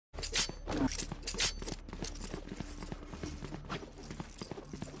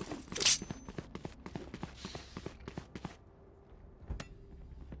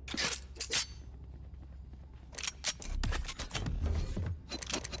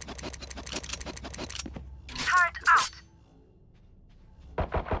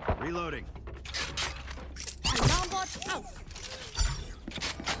Reloading. Alarm bot out.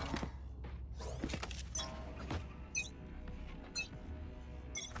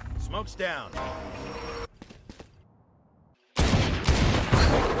 Smoke's down.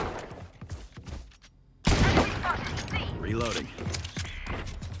 Reloading.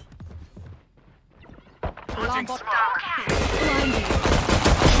 Alarm bot out. Blinding.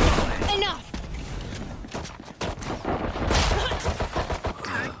 Enough.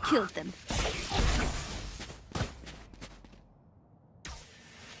 Killed them.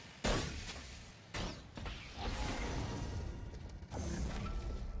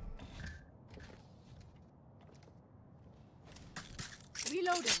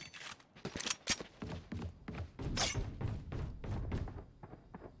 Reloading.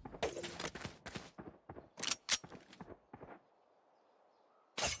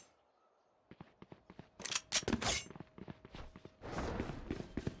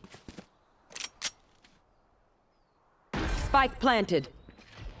 Spike planted.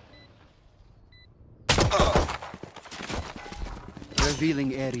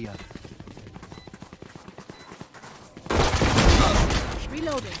 Revealing area.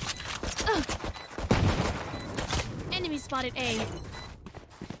 Reloading. Enemy spotted A.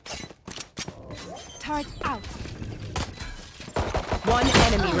 Turret out. One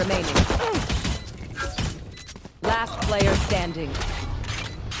enemy remaining. Last player standing.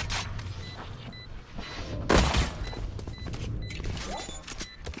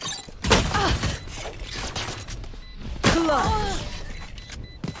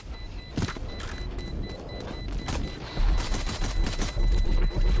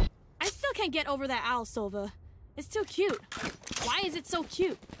 I still can't get over that owl, Silva. It's too cute. Why is it so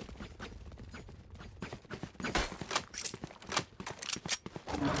cute?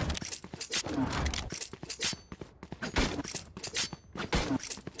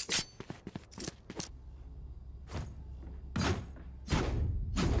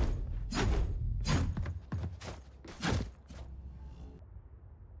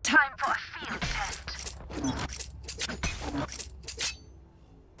 Time for a field test.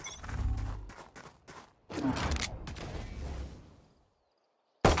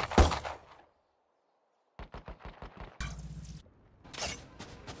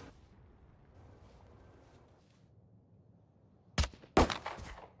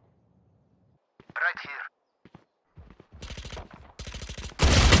 Right here.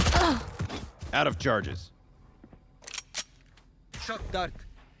 Out of charges. Shot dark.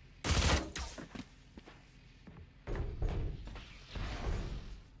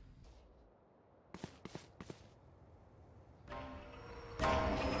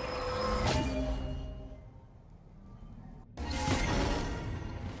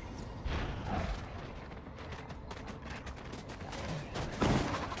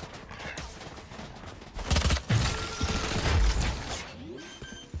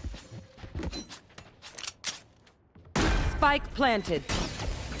 Spike planted.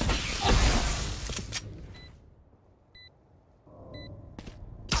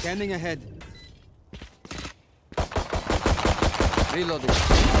 Scanning ahead. Reloading.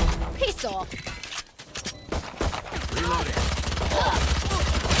 Piss off. Reloading.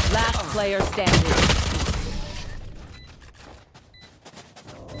 Last player standing.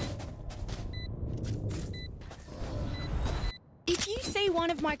 If you see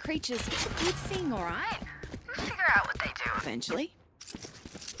one of my creatures, it's a good thing, alright? We'll figure out what they do. Eventually.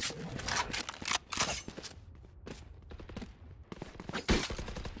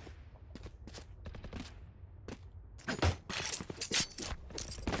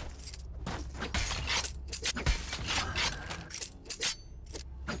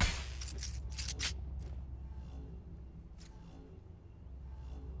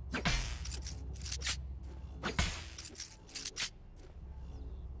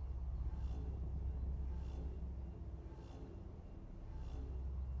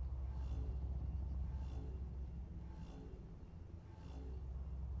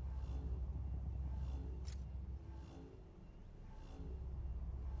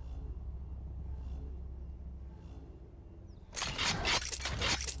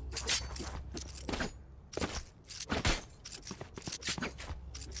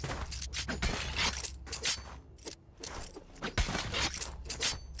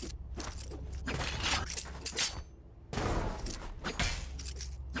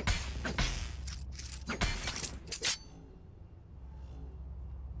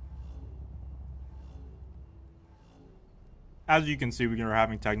 As you can see, we are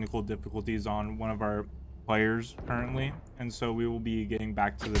having technical difficulties on one of our players currently, and so we will be getting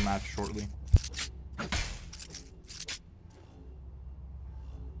back to the match shortly.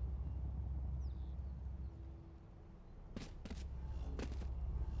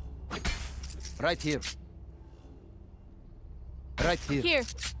 Right here. Right here. Here.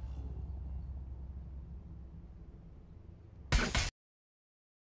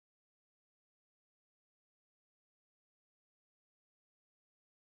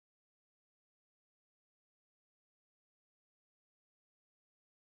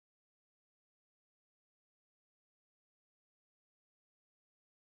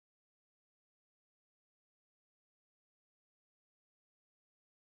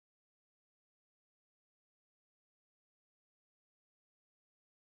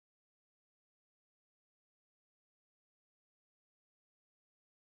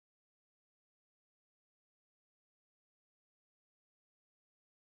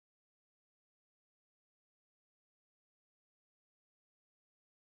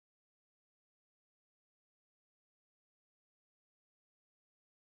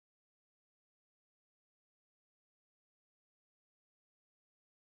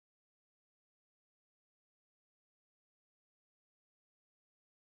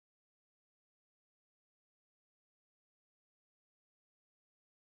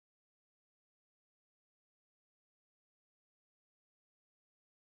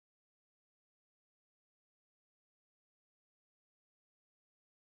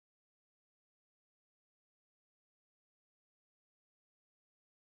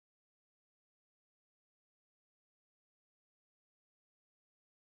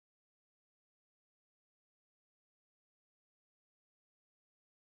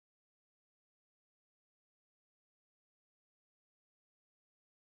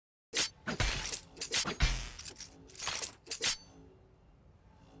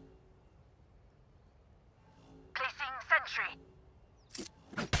 Placing sentry.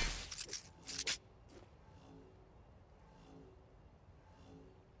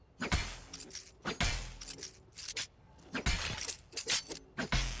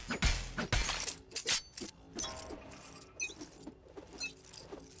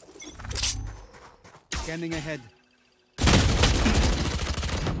 Scanning ahead.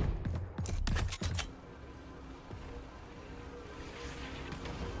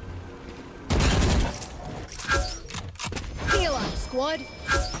 Heal up, squad.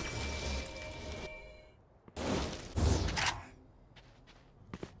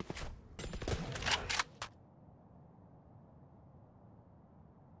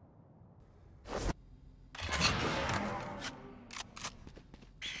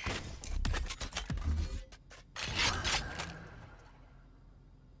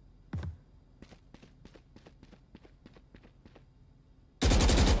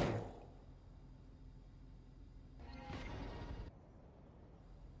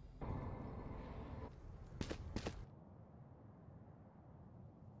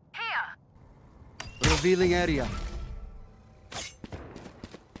 Here. Revealing area.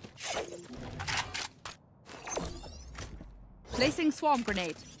 Placing swarm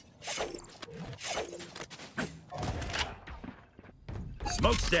grenade.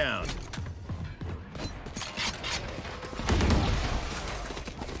 Smoke's down.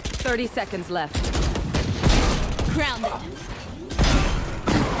 30 seconds left. Grounded.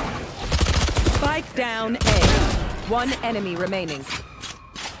 Spike down A. One enemy remaining.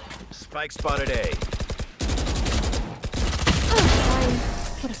 Spike spotted A.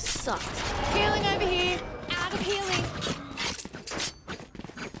 Would have sucked. Healing over here. Out of healing.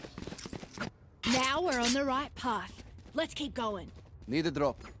 Now we're on the right path. Let's keep going. Need a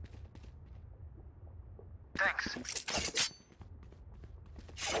drop. Thanks.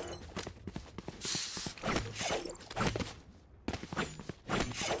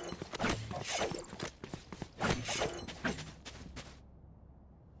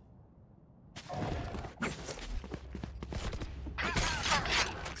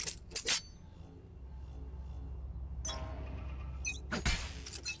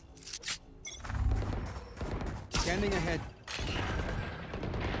 Scanning ahead.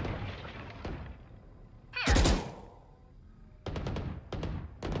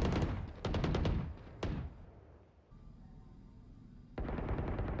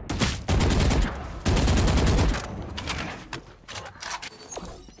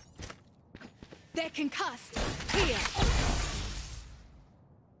 They're concussed. Here.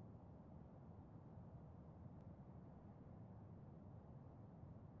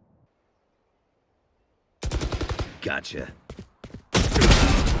 Gotcha.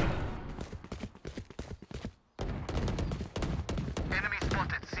 Enemy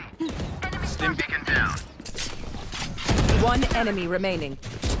spotted. C. Enemy spotted. Beacon down. One enemy remaining.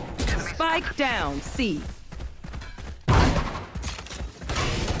 Spike down C.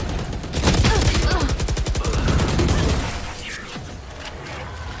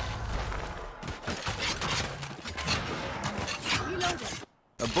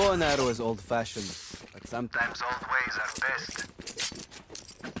 A bow and arrow is old-fashioned, but sometimes Old ways are best.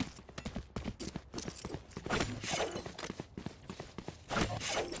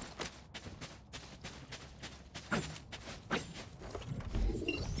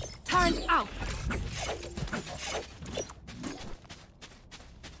 Time out.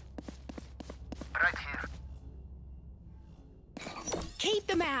 Right here. Keep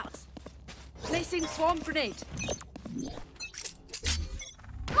them out. Placing swarm grenade.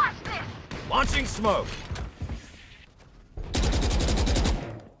 Watch this. Launching smoke.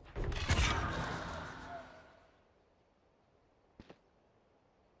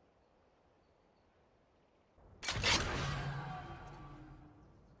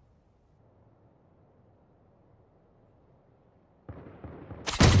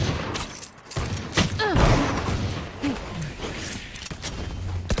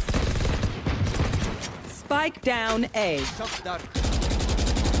 Spike down A. Shock dart.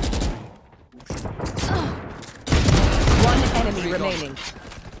 One enemy remaining.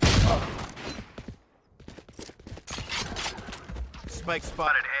 Spike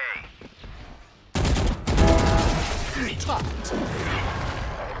spotted A.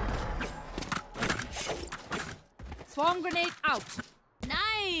 Swarm grenade out.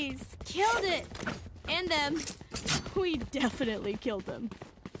 Nice. Killed it. And them. We definitely killed them.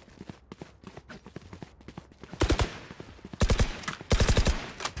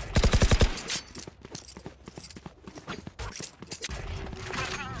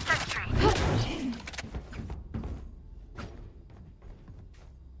 Sentry.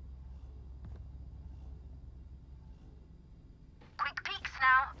 Quick peeks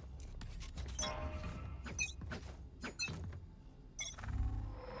now.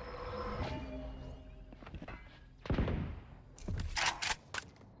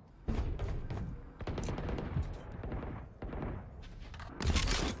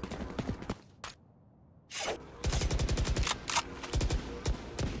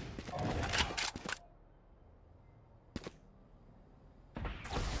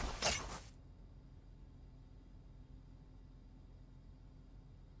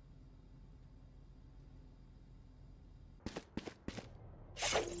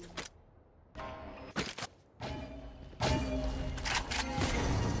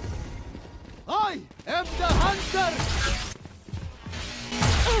 I am the hunter!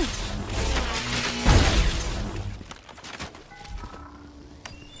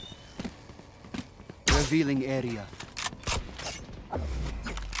 Revealing area.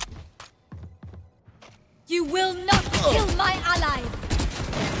 You will not kill my allies.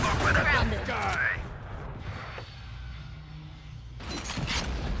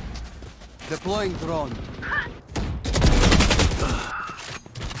 Deploying drone.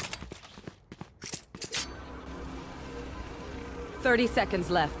 Thirty seconds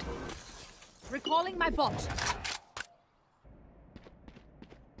left. Recalling my bot.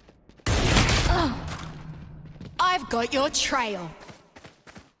 I've got your trail.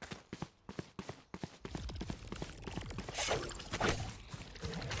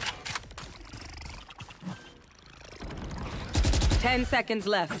 Ten seconds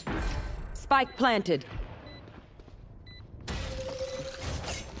left. Spike planted.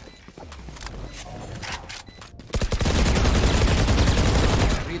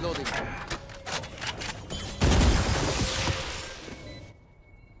 Reloading.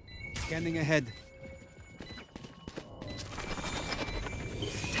 Scanning ahead.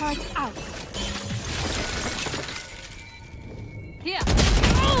 Turret out. Here.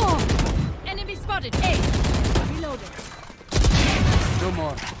 Oh! Enemy spotted. A. Reloading. No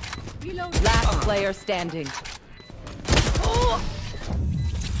more. Reloading. Last player standing. Oh!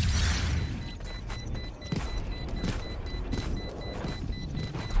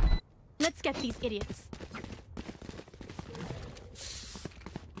 Let's get these idiots.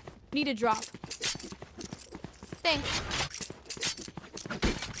 Need a drop. Thanks.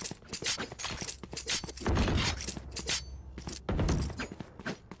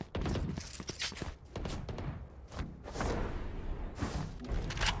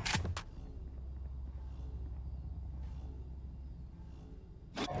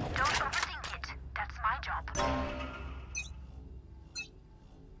 Don't overthink it. That's my job.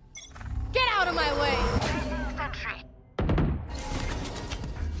 Get out of my way! Sentry.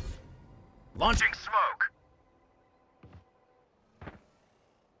 Launching smoke.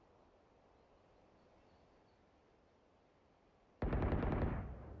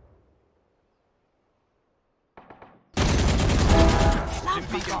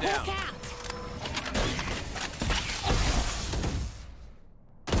 Beacon down.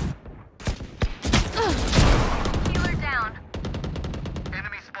 Healer down.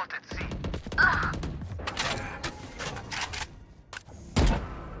 Enemy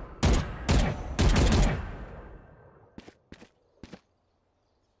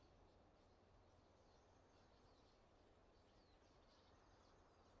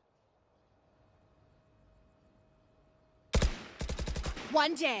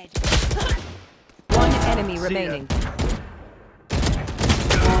One dead. One enemy remaining.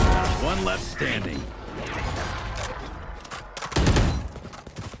 One left standing.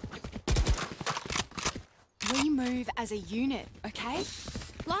 We move as a unit, okay?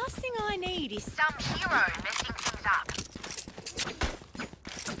 Last thing I need is Some hero messing things up.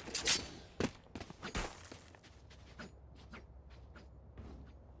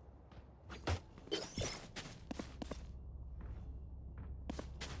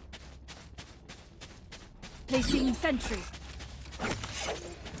 placing sentry.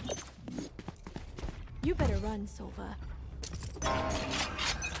 You better run, Sova.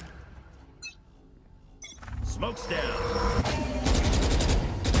 Smoke's down.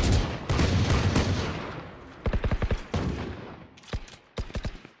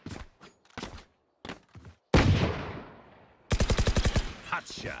 Hot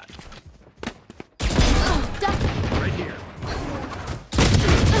shot. Right here.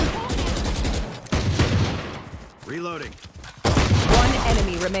 Reloading. One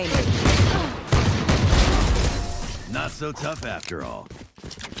enemy remaining. Not so tough after all.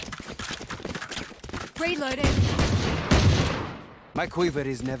 Reloading. My quiver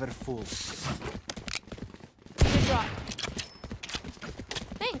is never full. Good drop.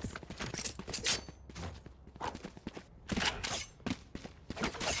 Thanks.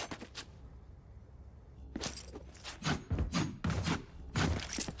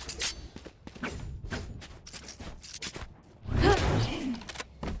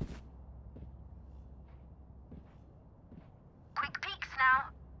 Quick peeks now.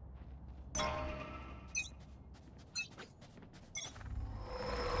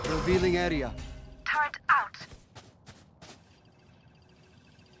 Revealing area. Turret out.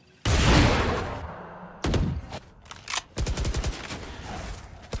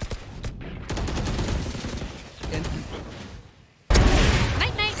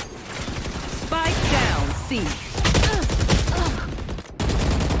 Night night. Spike down, C.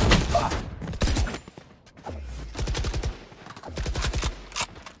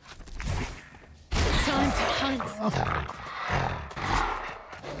 Time to hunt.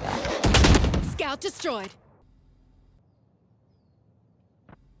 Scout destroyed.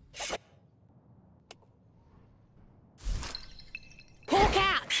 Hawk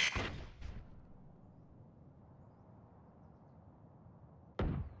out.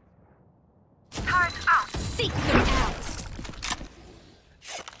 Turret out. Seek them out.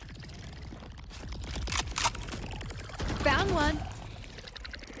 Found one.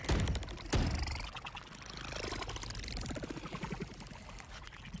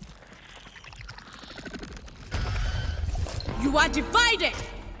 You are divided.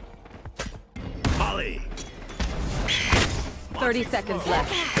 Molly. 30 seconds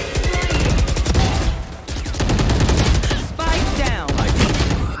left. Spike down.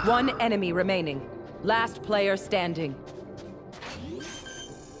 One enemy remaining. Last player standing.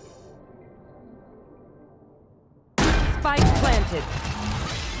 Spike planted.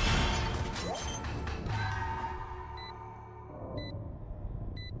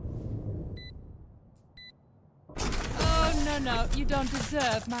 Oh, no, you don't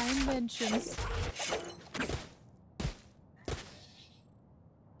deserve my inventions.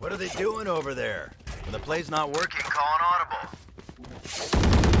 What are they doing over there? When the play's not working, call an audible.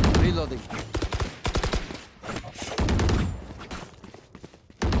 Reloading.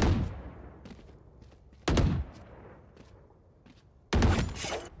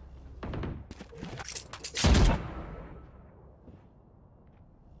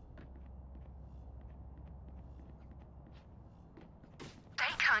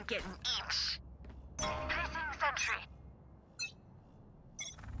 They can't get an inch. Placing sentry.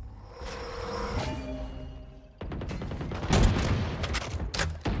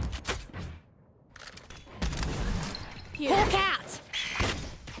 Here. Hawk out.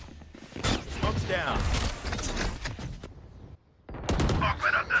 Smoke's down.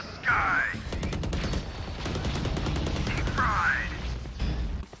 Open up the sky. Deep fried.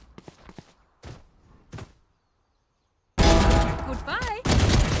 Goodbye.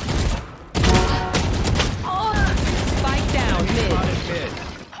 Spike down mid. Spotted mid.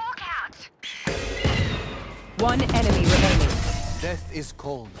 Hawk out. One enemy remaining. Death is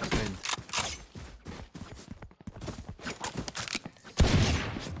cold, friend.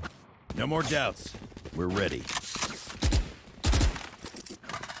 No more doubts. We're ready.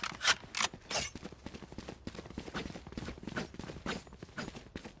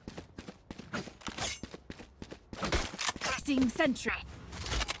 Placing sentry.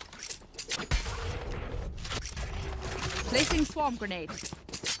 Placing swarm grenade.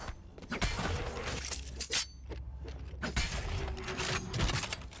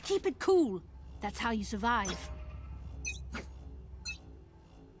 keep it cool. That's how you survive.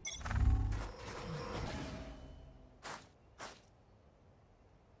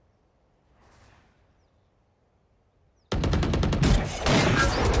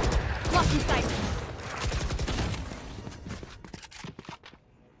 Blocking sight.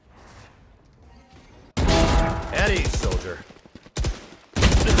 At ease, soldier.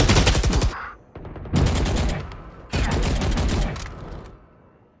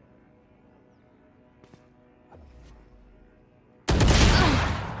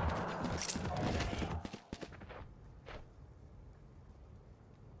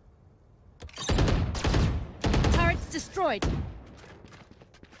 Turret's destroyed.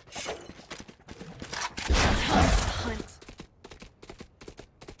 Tough hunt.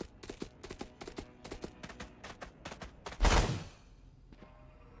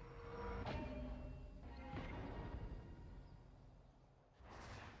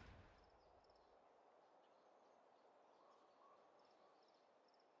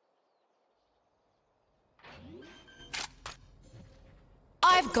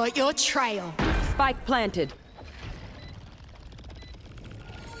 I've got your trail. Spike planted.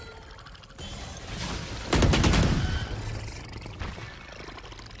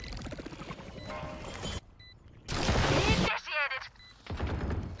 Initiated.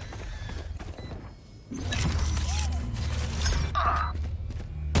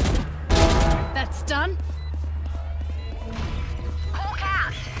 That's done. Hawk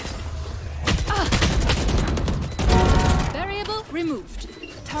out. Variable removed.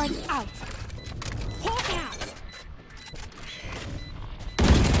 Turret out. Hawk out.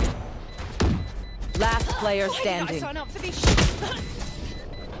 Last player Why did I standing. sign up for this shit?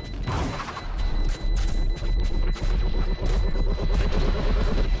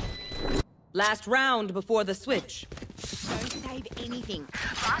 Last round before the switch. Don't save anything.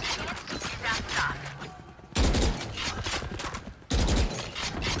 Last chance to use our stuff.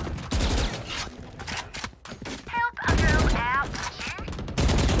 Help a girl out, would you?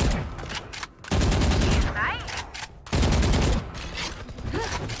 Cheers, mate.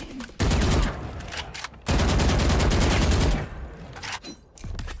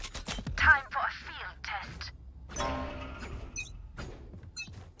 Time for a field test.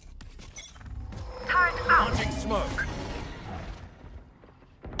 Turret out. Launching smoke.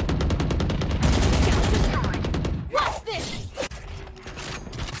 What's this?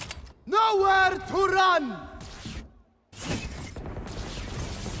 Nowhere to run!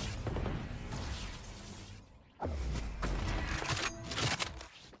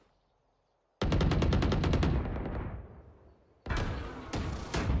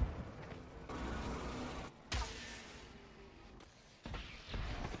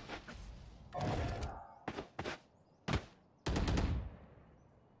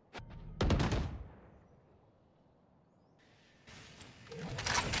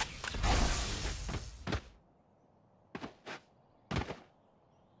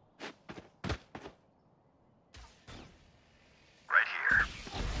 Right here.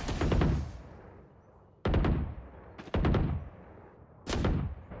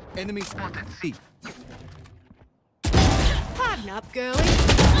 Enemy spotted. C. Harden up, girlie.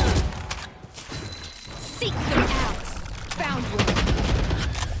 Seek them out. Found one.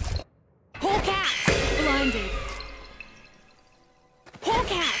 Hawk out. Blinded.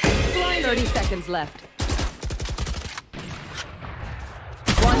 Hawk out. Blinded. 30 seconds left.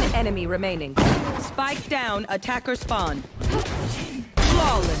 One enemy remaining. Spike down, attacker spawn.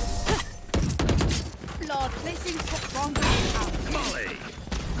 Flawless. Lord, placing top wrong out. Molly.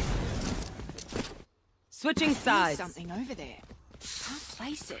 Switching sides. Something over there. Can't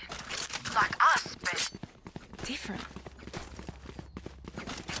place it. Like us, but Different.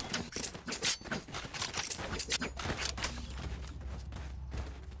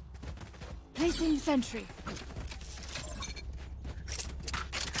 Placing sentry.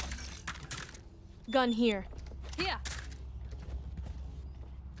 Gun here. Here.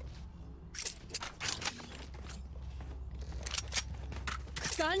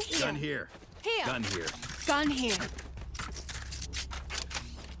 Gun here. Gun here. Here. Gun here. Gun here.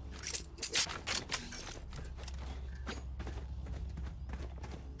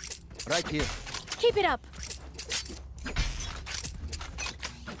 Right here. Keep it up.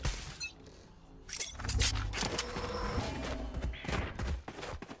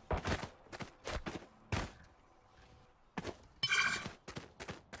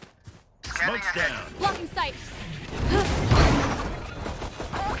 Smoke's down. Blocking sight.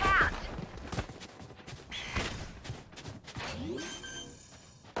 hawk out.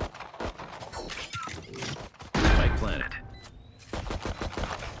 Spike planted.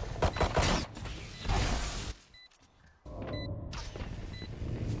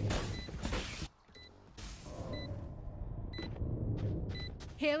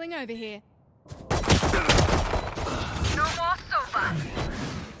 Healing over here. No more sofa.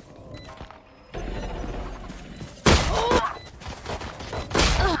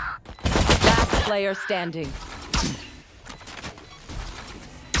 Last player standing.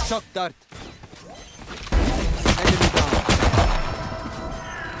 Shock dart. Enemy down.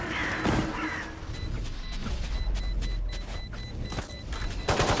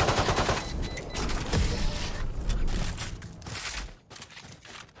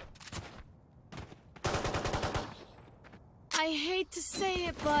 I hate to say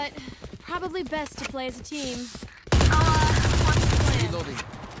it, but probably best to play as a team. What's the plan? Reloading.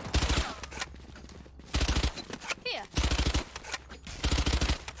 Here.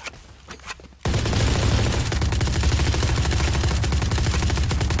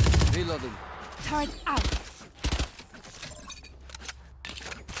 Reloading. Turret out.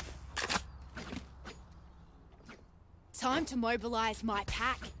 Time to mobilize my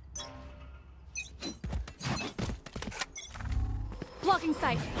pack. Blocking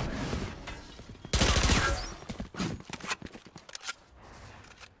sight.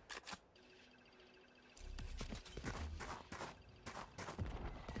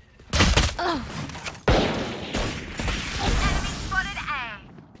 Enemy spotted A.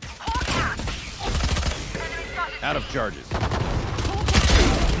 Hawk out. Enemy spotted Out of charges.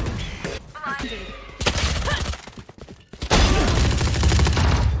 blinded.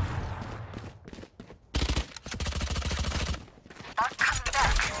 I'm coming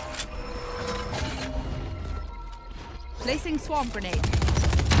back. Placing swarm grenade.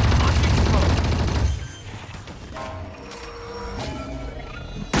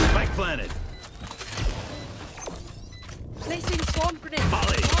 Spike planted. Placing swarm grenade.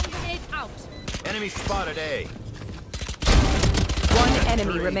 Molly. Swarm grenade out. Enemy spotted A. One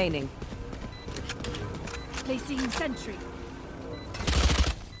enemy remaining. Placing sentry.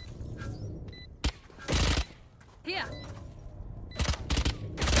 Here.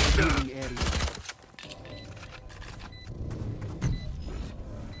 Building area.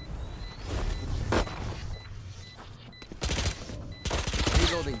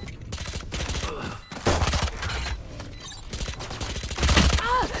 Reloading.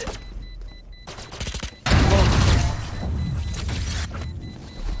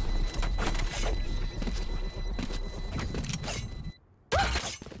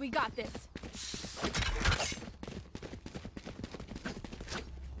 We got this.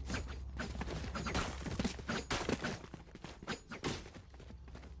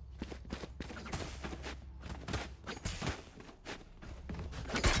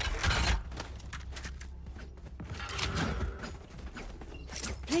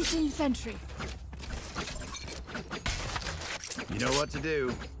 Placing sentry. You know what to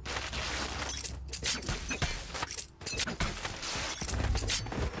do.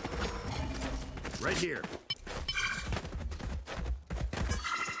 Right here.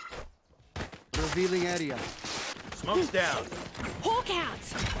 Revealing area. Smoke's down. Hawk out.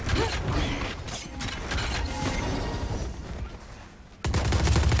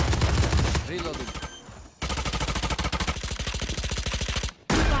 Reloading.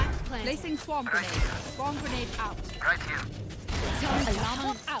 Spike planted. Placing swarm grenade. Swarm grenade out. Right here.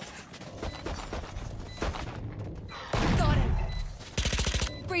 Alarm out. Got him.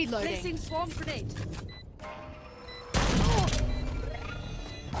 Reloading. Placing swarm grenade.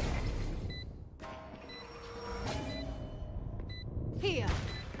 Here.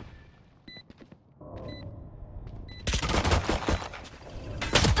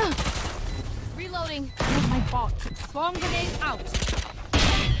 Reloading. Oh my bot. Swarm grenade out.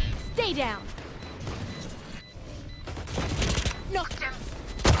 Stay down. Knocked him.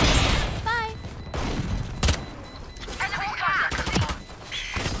 Bye. Enemy spotted.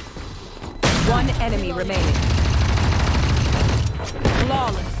 One enemy remaining.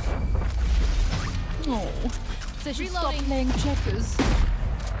 Flawless. Oh, they should stop Reloading. playing checkers.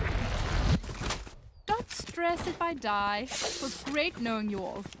 Don't stress if I die. It was great knowing you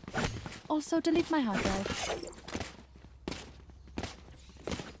all. Also, delete my hard drive.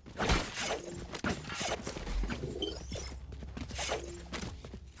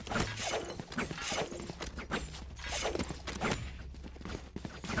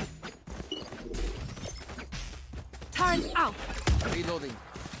 Turret out. Reloading.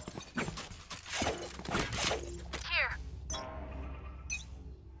 Here.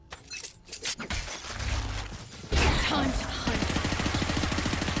 Time to hunt.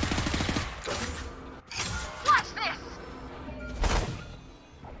 Watch this.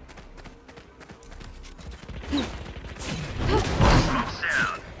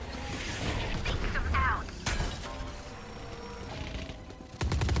 Sound. Take them out.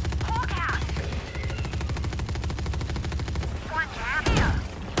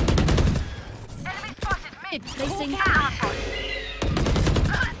 Placing.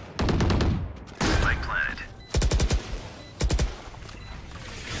 Spike planted.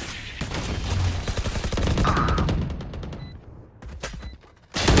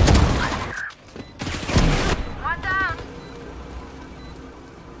 One down.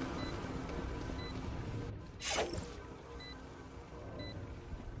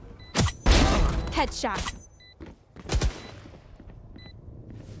 Headshot.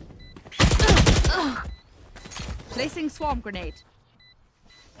 Placing swarm grenade.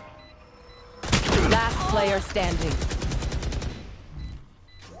 Last player standing.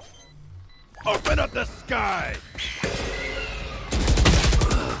 Open up the sky!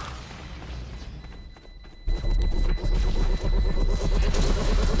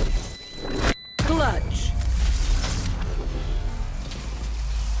 Clutch.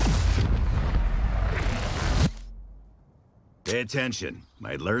 Pay attention.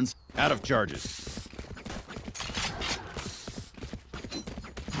 Might learn. Out of charges.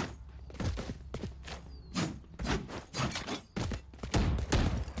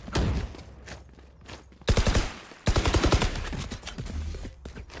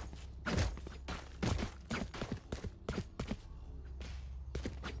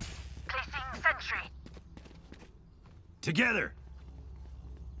 Placing sentry. Together!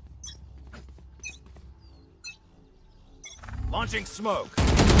 Launching smoke.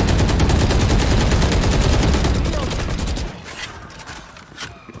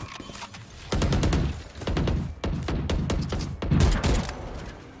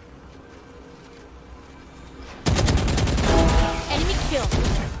 Enemy kill.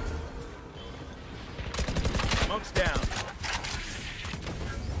 Smoke's down.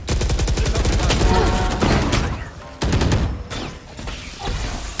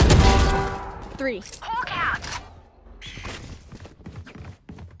 Three. Hawk out.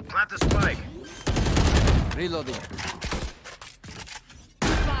 Plant the spike. Reloading.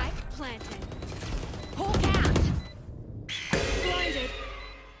 Spike planted. Hawk out. Blinded.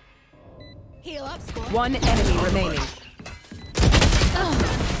 Heal up, score. One enemy remaining.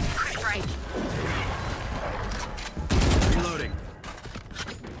 Quick break. Reloading.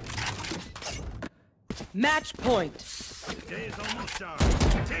 Match point. Day is almost ours.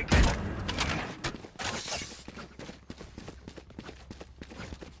 Take it.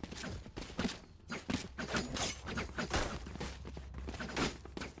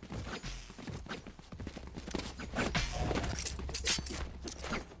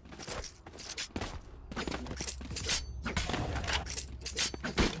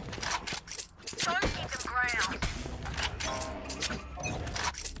 Don't keep them ground.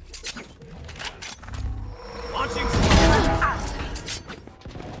 Launching smoke.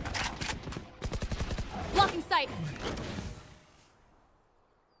 Blocking sight.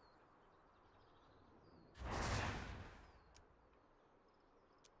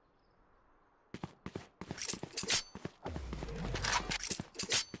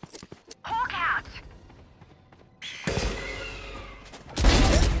 Hawk out.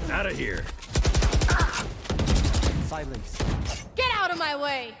 Out of here. Silence. Get out of my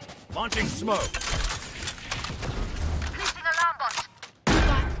way. Launching smoke. Placing alarm bot.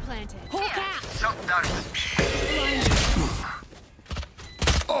 Spike planted. Hawk out. Jump down. Blinded.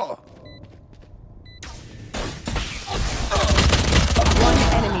 One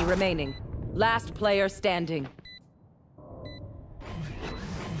enemy remaining. Last player standing.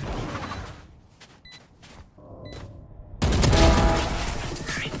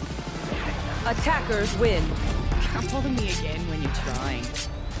 Attackers win. Stop holding me again when you're trying.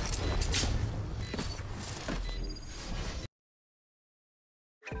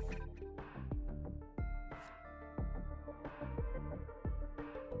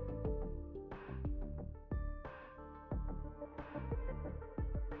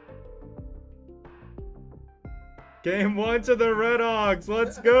 Game 1 to the Red Hawks.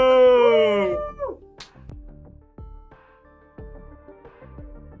 Let's go.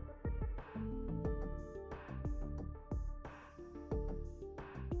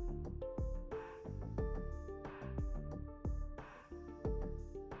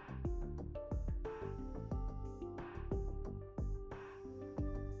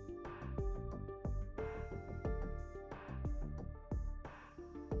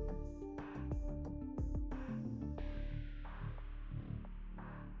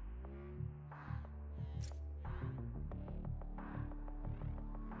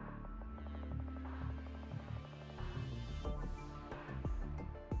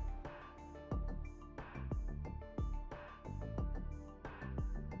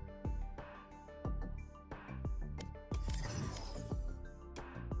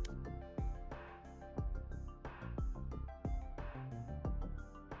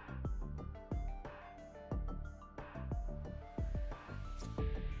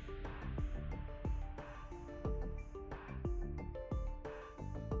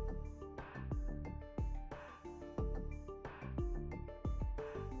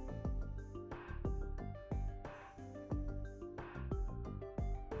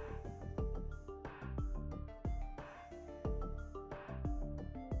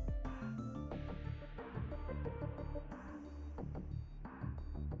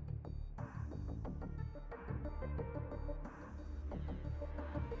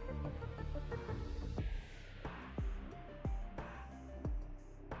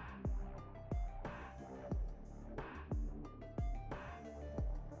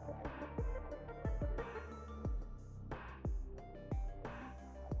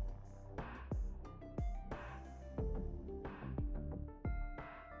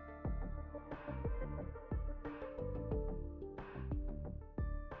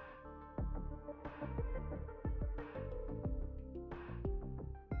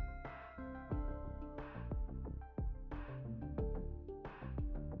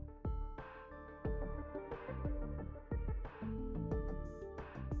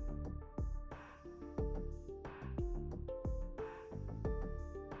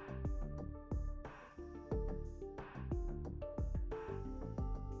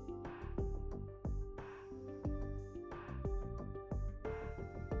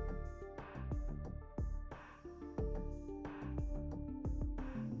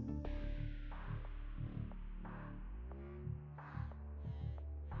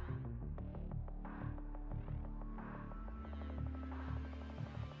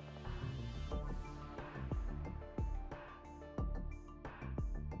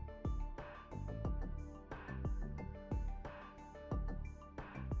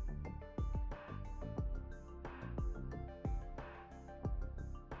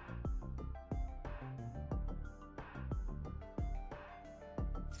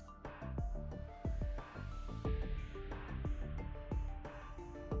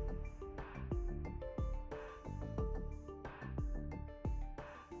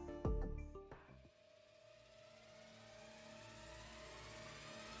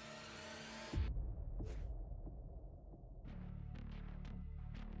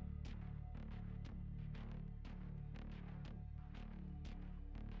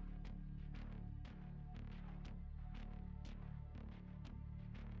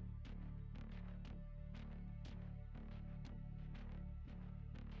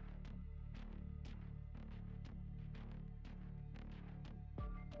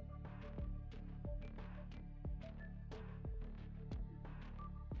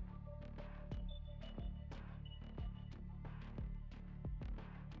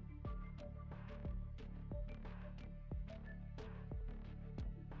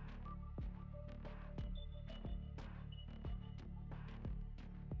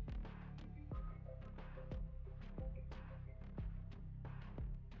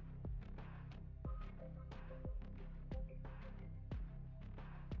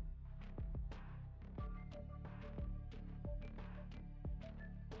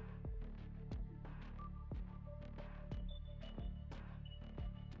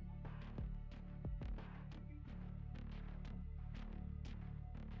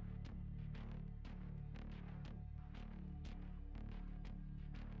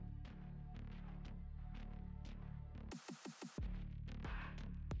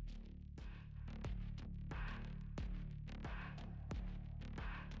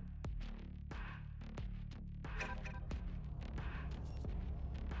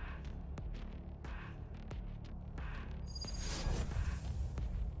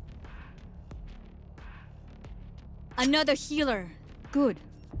 Another healer. Good.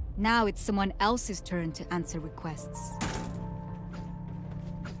 Now it's someone else's turn to answer requests.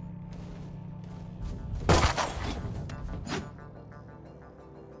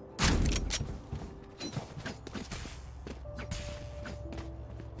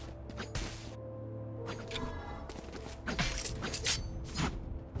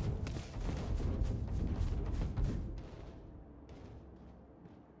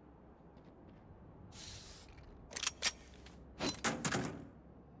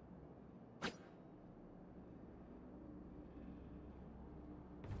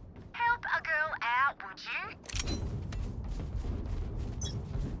 Help a girl out, would you?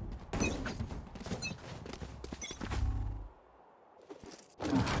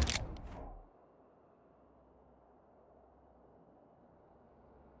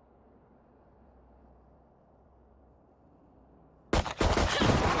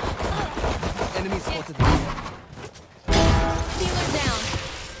 Enemy spotted. Healer down.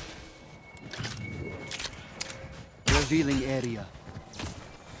 Revealing area.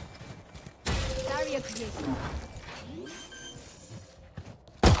 Barrier created.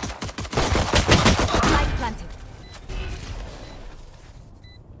 Light planted.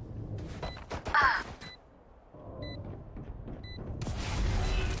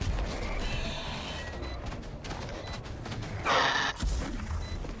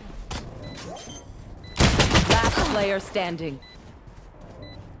 Last player standing.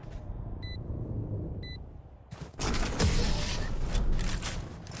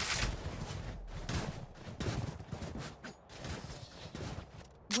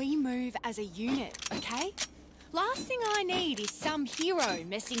 We move as a unit, okay? Last thing I need is some hero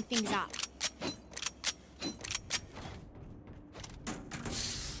messing things up.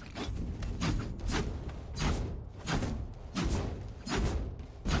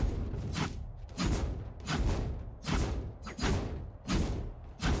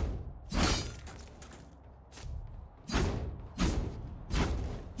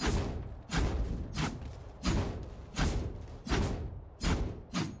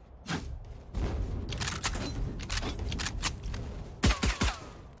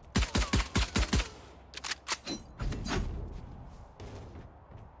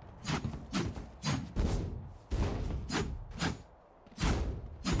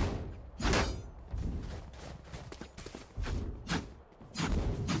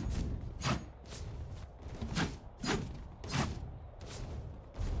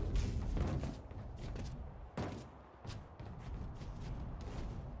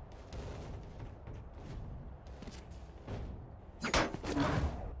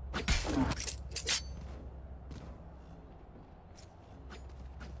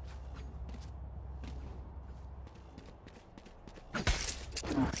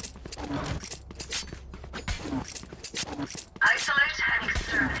 Isolate and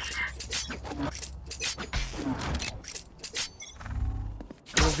exterminate.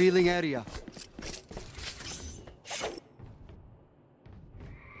 Revealing area.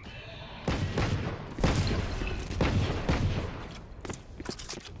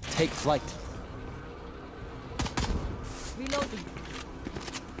 Take flight. Reloading.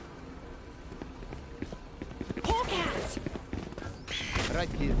 Hawkcat! Right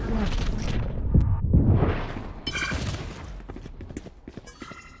here.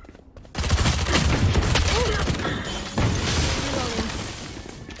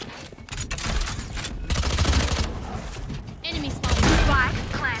 Enemy spotted. Spike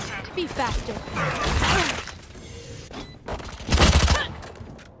planted. Be faster.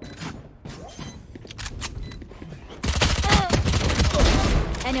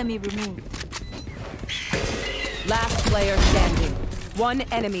 Enemy removed. Last player standing. One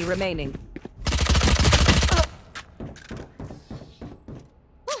enemy remaining.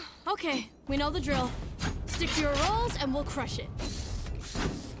 Okay, we know the drill. Stick to your roles and we'll crush it.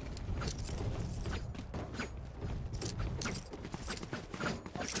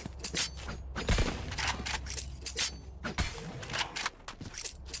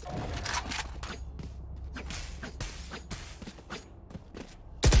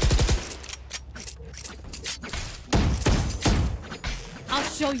 I'll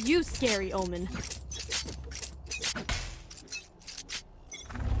show you, Scary Omen.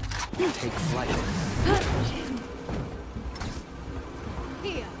 Take flight.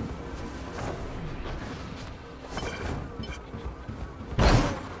 Here.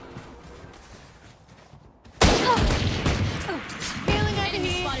 Feeling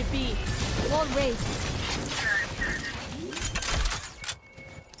enemy spotted B. Wall raised.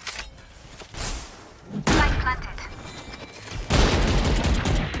 Spike planted.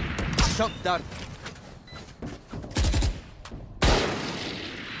 Shot dart.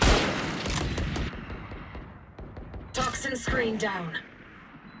 Screen down.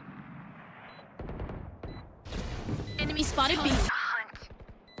 Enemy spotted B.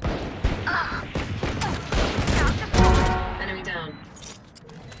 Enemy down.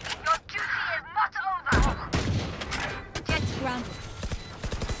 Your duty is not over. Jets grounded.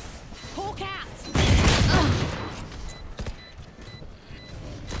 Hawk out!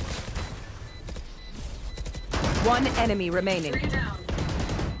 One enemy remaining. Three down.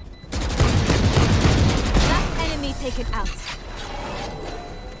 Last enemy taken out.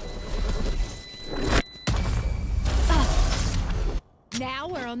 Now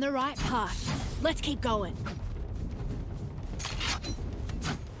we're on the right path. Let's keep going.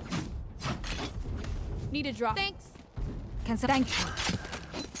 Need a drop. Thanks. Thank you.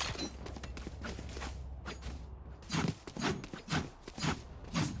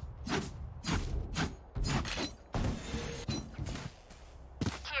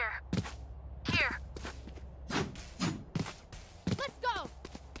 Here. Let's go.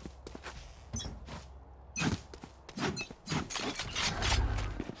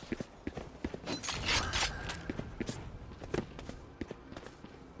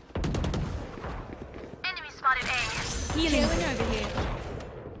 Enemy spotted A. Healing. Healing over here.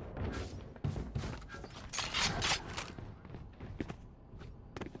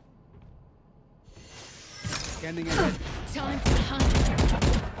 Scanning ahead. Time to hunt.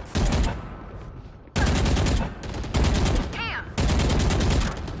 Here.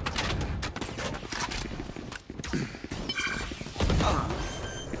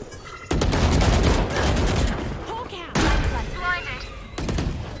 Hawk out! Blinded.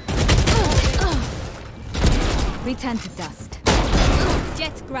 Return to dust.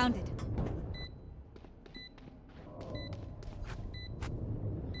 Jets grounded.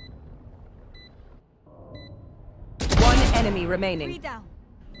 One enemy Three remaining. down.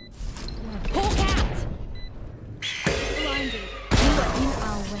 Hawk out! Blinded. You are in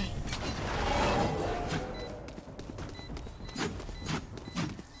our way.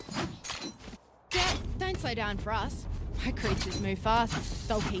 Jet, don't slow down for us. My creatures move fast.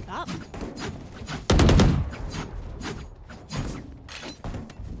 They'll keep up.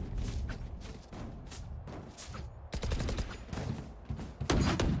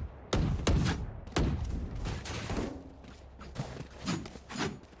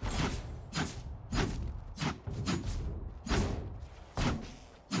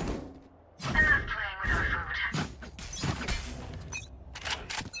 I'm not playing with our food.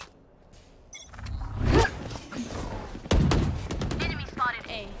 Enemy spotted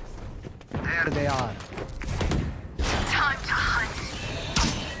A. There they are. Time to hunt.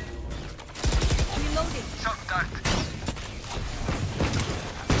 Reloading. Shock dart.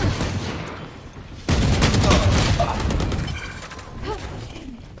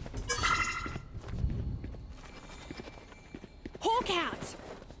 Hawk out!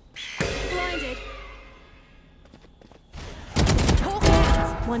 Blinded. Hawk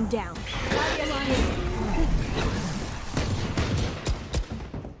out! One down. Blinded.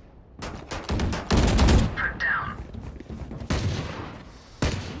 Put down.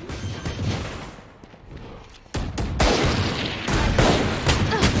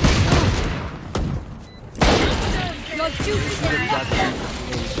 Your duty is not done.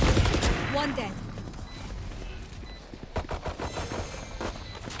 One dead.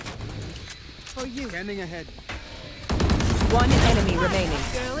 For you. Scanning ahead. One enemy remaining.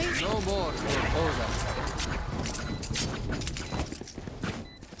 Girly. No more for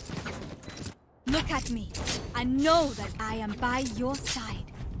Look at me. I know that I am by your side.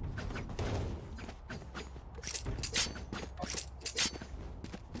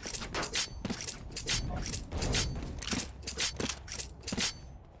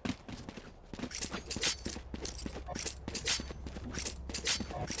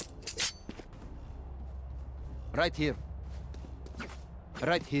 Right here.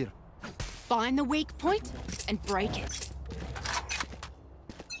 Right here. Find the weak point and break it.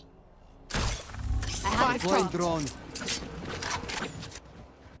 I have it Deploying spot. drone.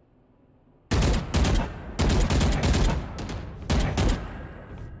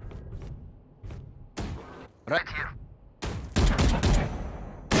 Right here.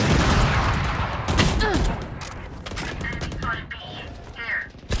 Enemy spotted B. Here.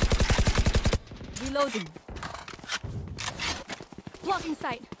 Reloading. Blocking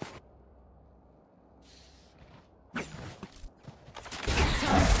sight.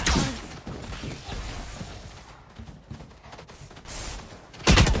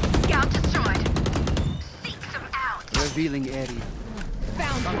 Scout destroyed. Seek them out. Revealing area.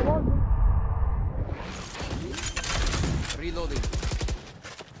 Found it. Reloading.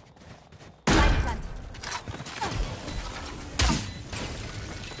 Light plant.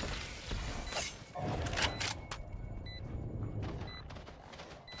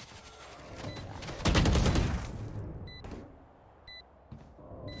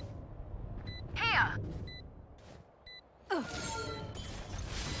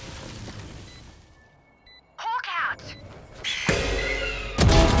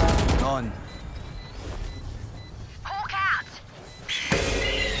 one. Hawk out!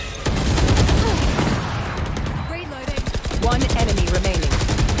 Reloading. One enemy remaining.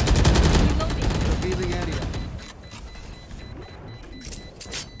 Revealing area.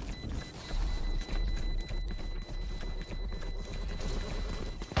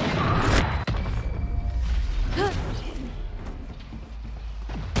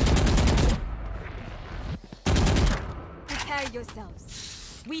 Prepare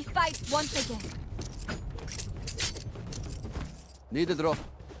yourselves. We fight once again. Need a drop.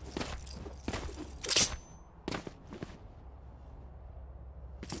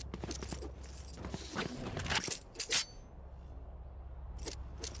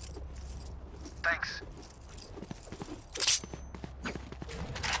 Thanks.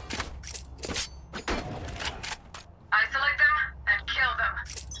 Isolate them and kill them.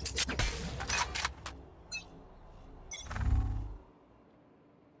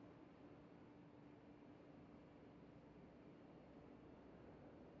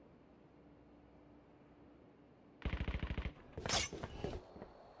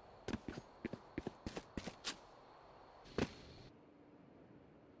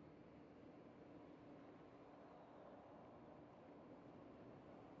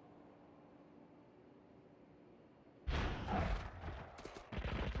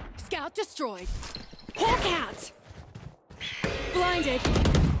 Scout destroyed. Hawk out! Blinded.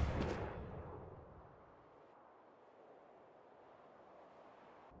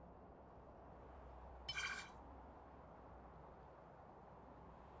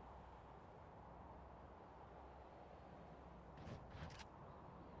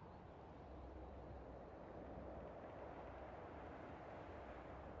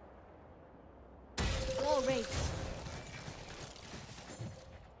 All race.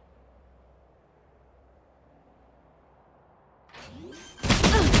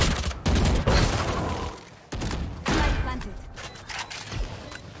 Light planted.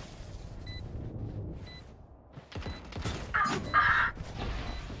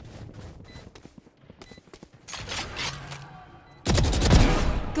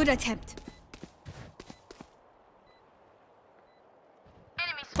 Good attempt.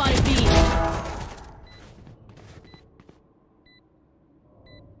 Enemy Spotted B.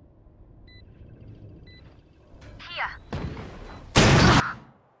 here.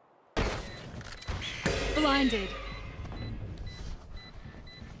 Blinded.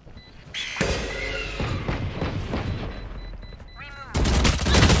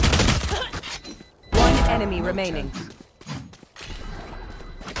 One enemy remaining.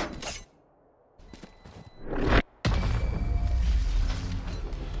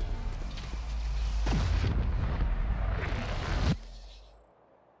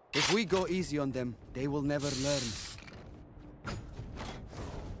 If we go easy on them, they will never learn.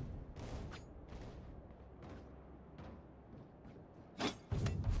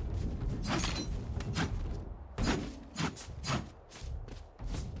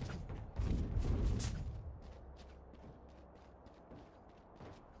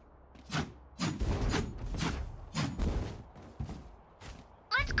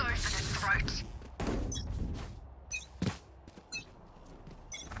 Let's go for the throat.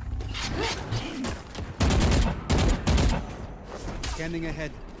 Scanning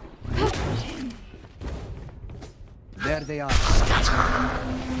ahead. There they are. Time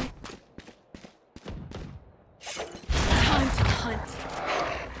to hunt.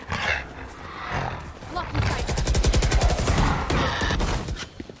 Blocking sight.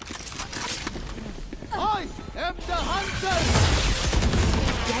 I am the hunter!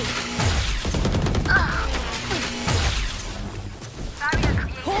 Barrier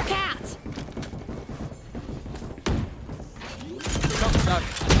created. Hawk out! Shock dart.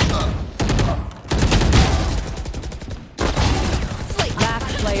 Last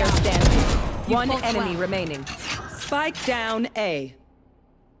player standing. One fought enemy well. remaining. Spike down A.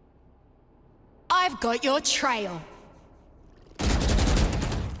 I've got your trail.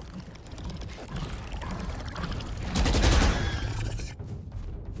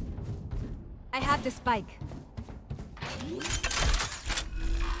 I have the spike.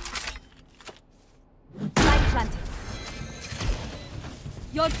 Light planted.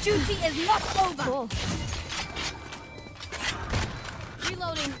 Your duty is not over. Cool.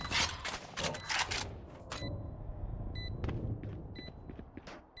 Reloading.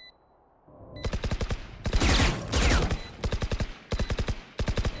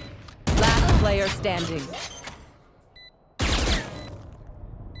 Last player standing.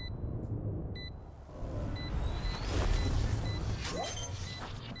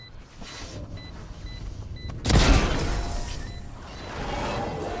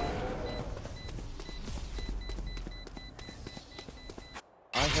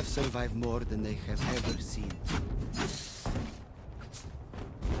 survive more than they have ever seen.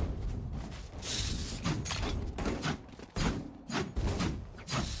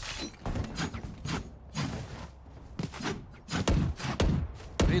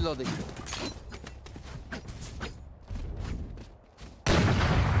 Reloading.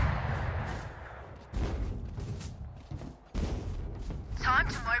 Time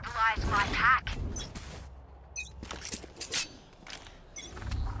to mobilize my pack.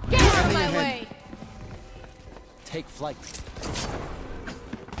 Get out of Enemy my ahead. way! Take flight.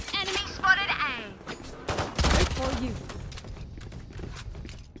 Enemy spotted A. Wait for you.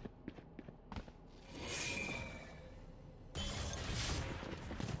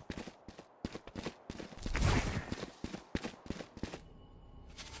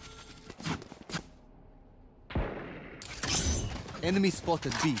 Enemy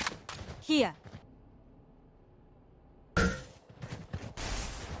spotted B. Here.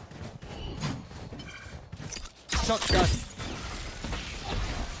 Shotgun.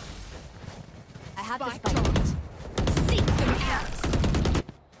 I have the Spike spike. dropped. Seek them out.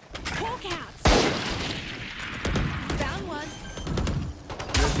 Hawk out. Found one.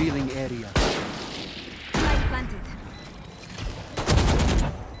 Revealing area. Spike planted.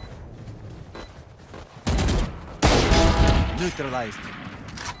 Neutralized.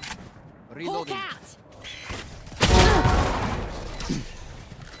 Hawk Reloading. out.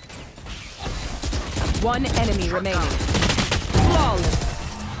 One enemy remaining. Flawless.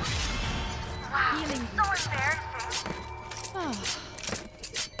 Wow, so embarrassing.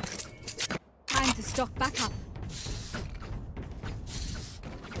 Time to stock back up.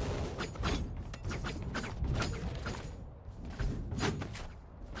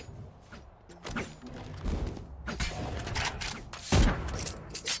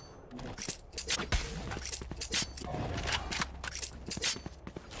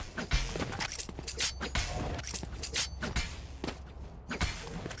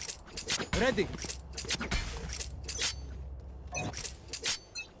 Ready.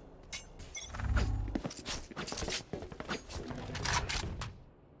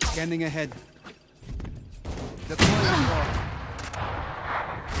 Scanning ahead. Deploying drone.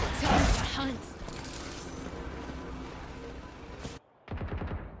 Time to hunt.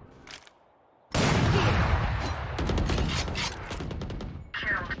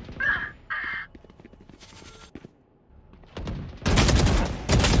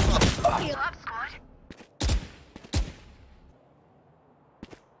 Heal up, squad.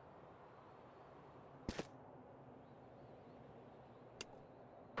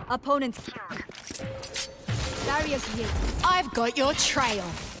 Opponents killed. Barriers here. I've got your trail.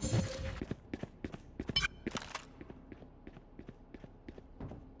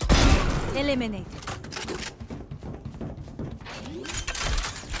 Eliminated.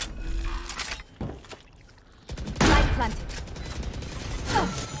 Spike planted.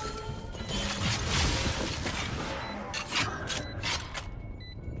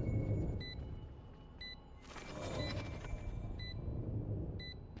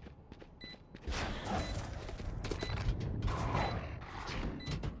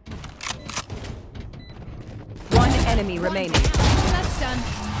 One enemy remaining. That's done.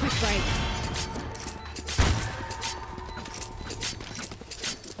 Quick break.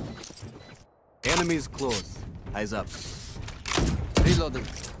 Enemies close. Eyes up. Reloading.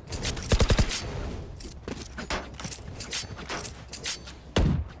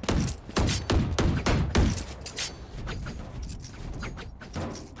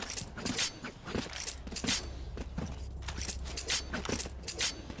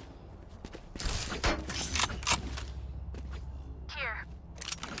 Here.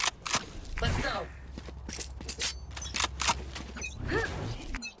 Let's go.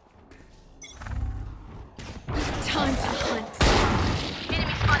 Time to hunt.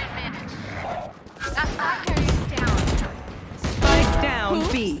 Enemy spotted mid. That spike carrier's down. Spike down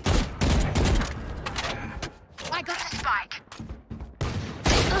B. I got the spike.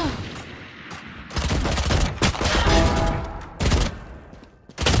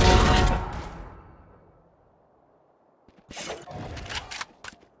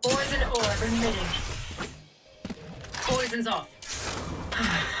 Poison orb emitting. Poison's off.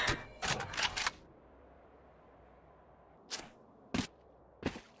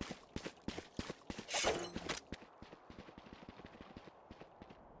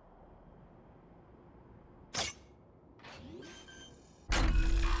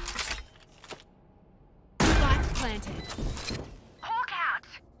 Spike planted. Hawk out.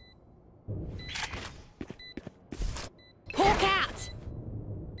 Hawk out.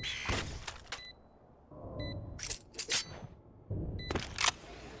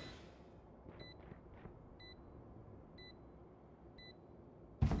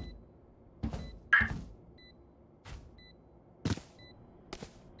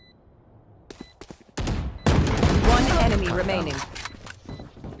 remaining.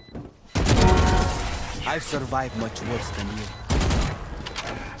 I've survived much worse than you.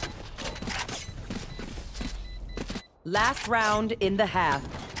 Last round in the half.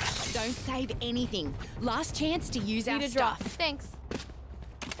 Don't save anything. Last chance to use our Need a drop. stuff. Thanks.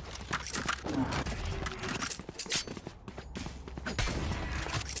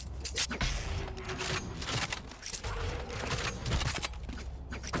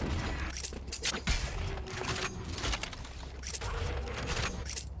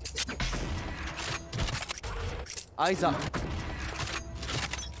 Eyes up.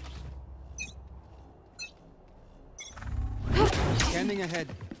 Scanning ahead.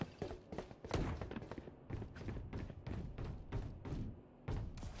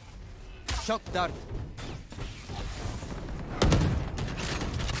 Shock dart.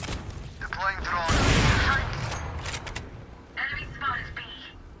 Deploying drone. Enemy spot is B.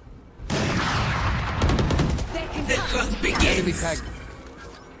 Enemy tag.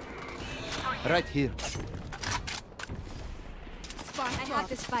 Right here. Spike I have drop.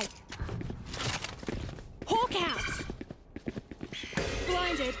 the spike. Hawk out!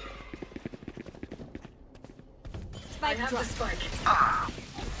 Blinded. Spike drop.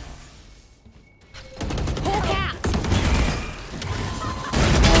 Hawk out!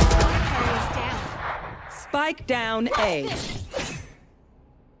 Carrier's down. Spike down A.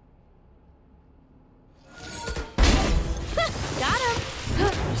 Got him.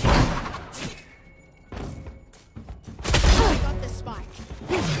 Got the spike.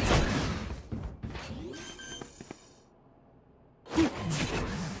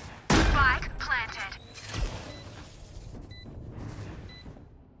 Spike planted.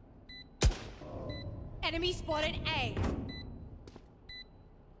 Enemy spotted A.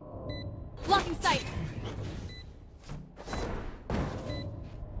 Blocking sight.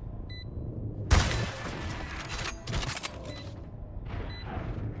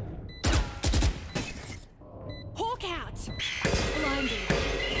 Hawk out! Blinded.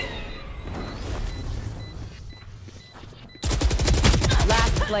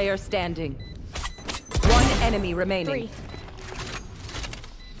 Last player standing. One enemy remaining. 3.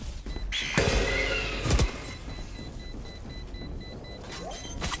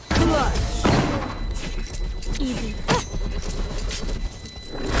 Easy.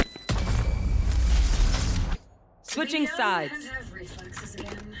 Switching sides. Have reflexes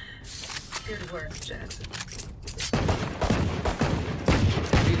again. Good work, Jet.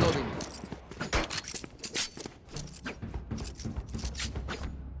 Reloading.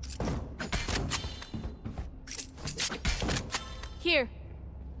 Here.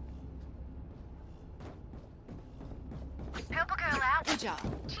 Help a girl out. Good job.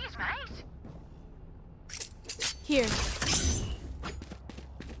 Cheers, mate. Here.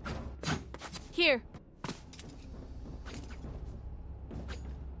 Here.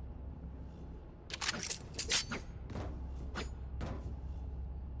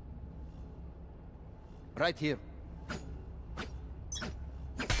 Right here.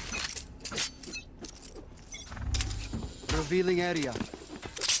 Revealing area.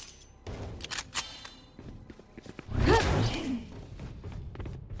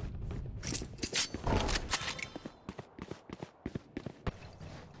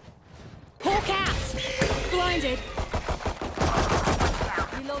 Hawk out! Blinded.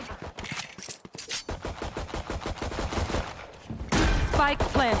 Spike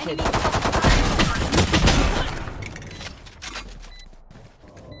planted.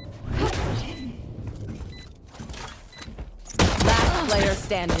 Last player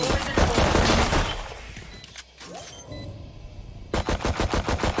standing.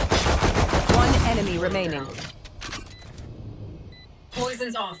 One enemy remaining.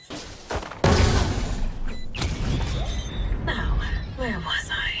 Poison's off. Now, where was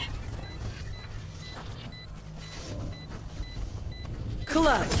I?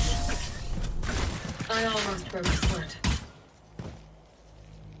 Clutch. I almost broke a sweat.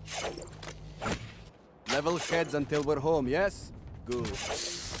 Level heads until we're home, yes? Good.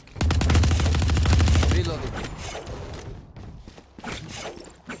 Reloading.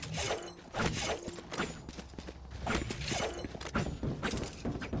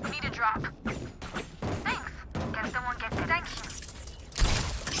 Need a drop. Thanks. Can someone get the thank you?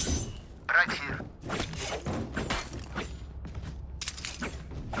 Right here.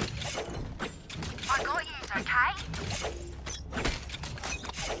 I got you, okay?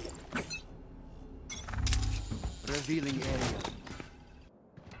 Revealing area.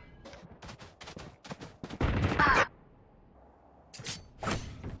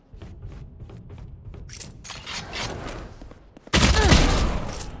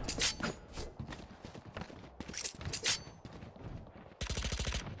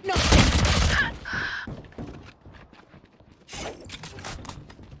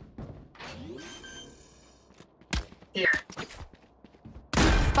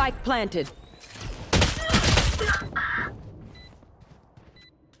 Spike planted.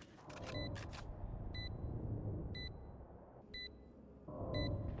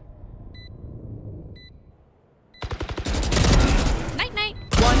 Night night.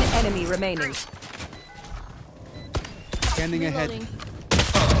 One enemy remaining. Scanning ahead. Reloading.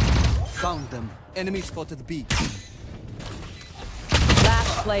 Found them. Enemy spotted B.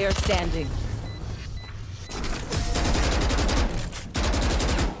 Last player standing.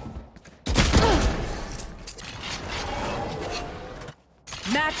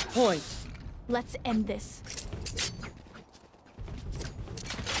 Match point. Let's end this.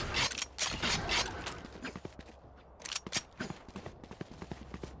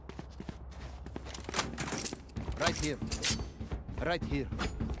 Right here. Right here.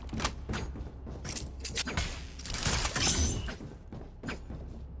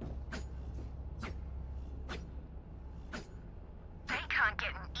 They can't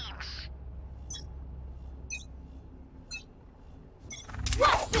get an inch.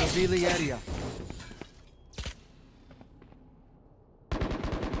 Reveal the area.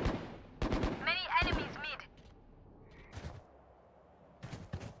 Many enemies mid.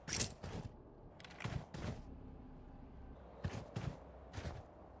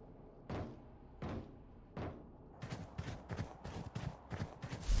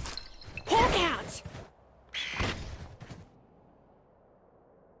 Hawk out!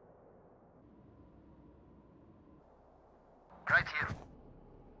 Right here.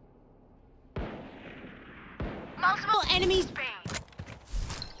 Multiple enemies. B.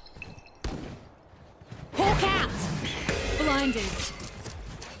 Hawk out! Blinded.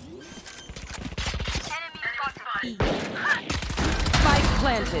 Enemy spotted. Spike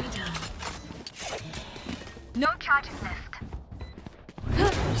planted. No charges left.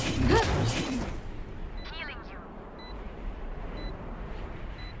 Healing you.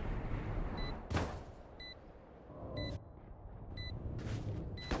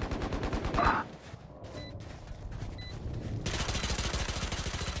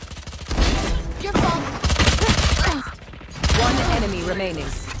 Your fault. One enemy remaining.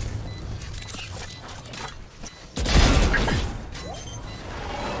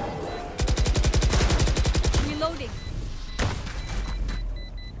 Reloading.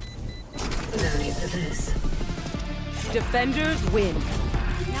 Defenders win.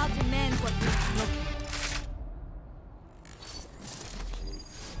 Now demand what we look.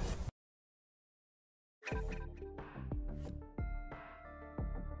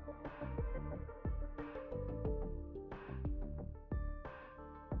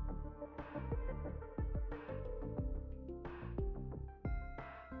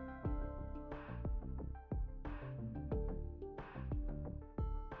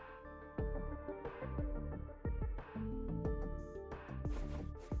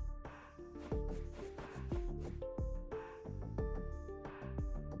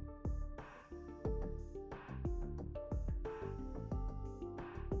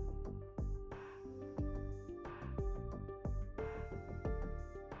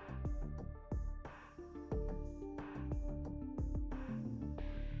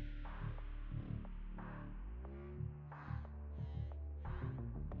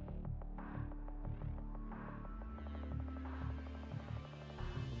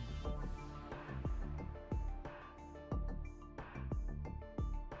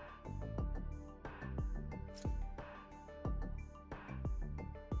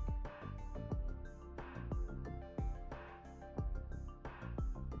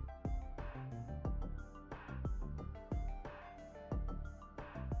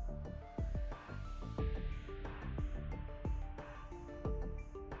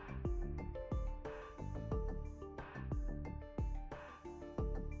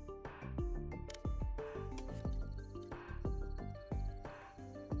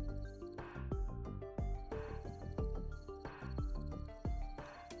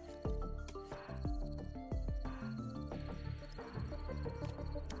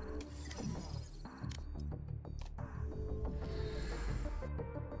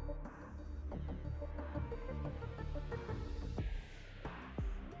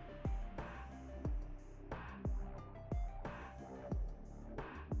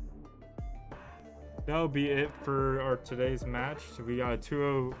 That'll be it for our today's match. So we got a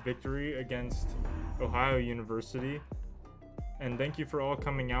 2-0 victory against Ohio University. And thank you for all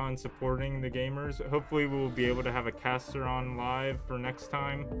coming out and supporting the gamers. Hopefully we'll be able to have a caster on live for next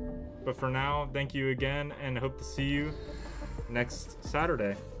time. But for now, thank you again and hope to see you next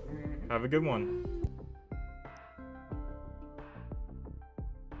Saturday. Have a good one.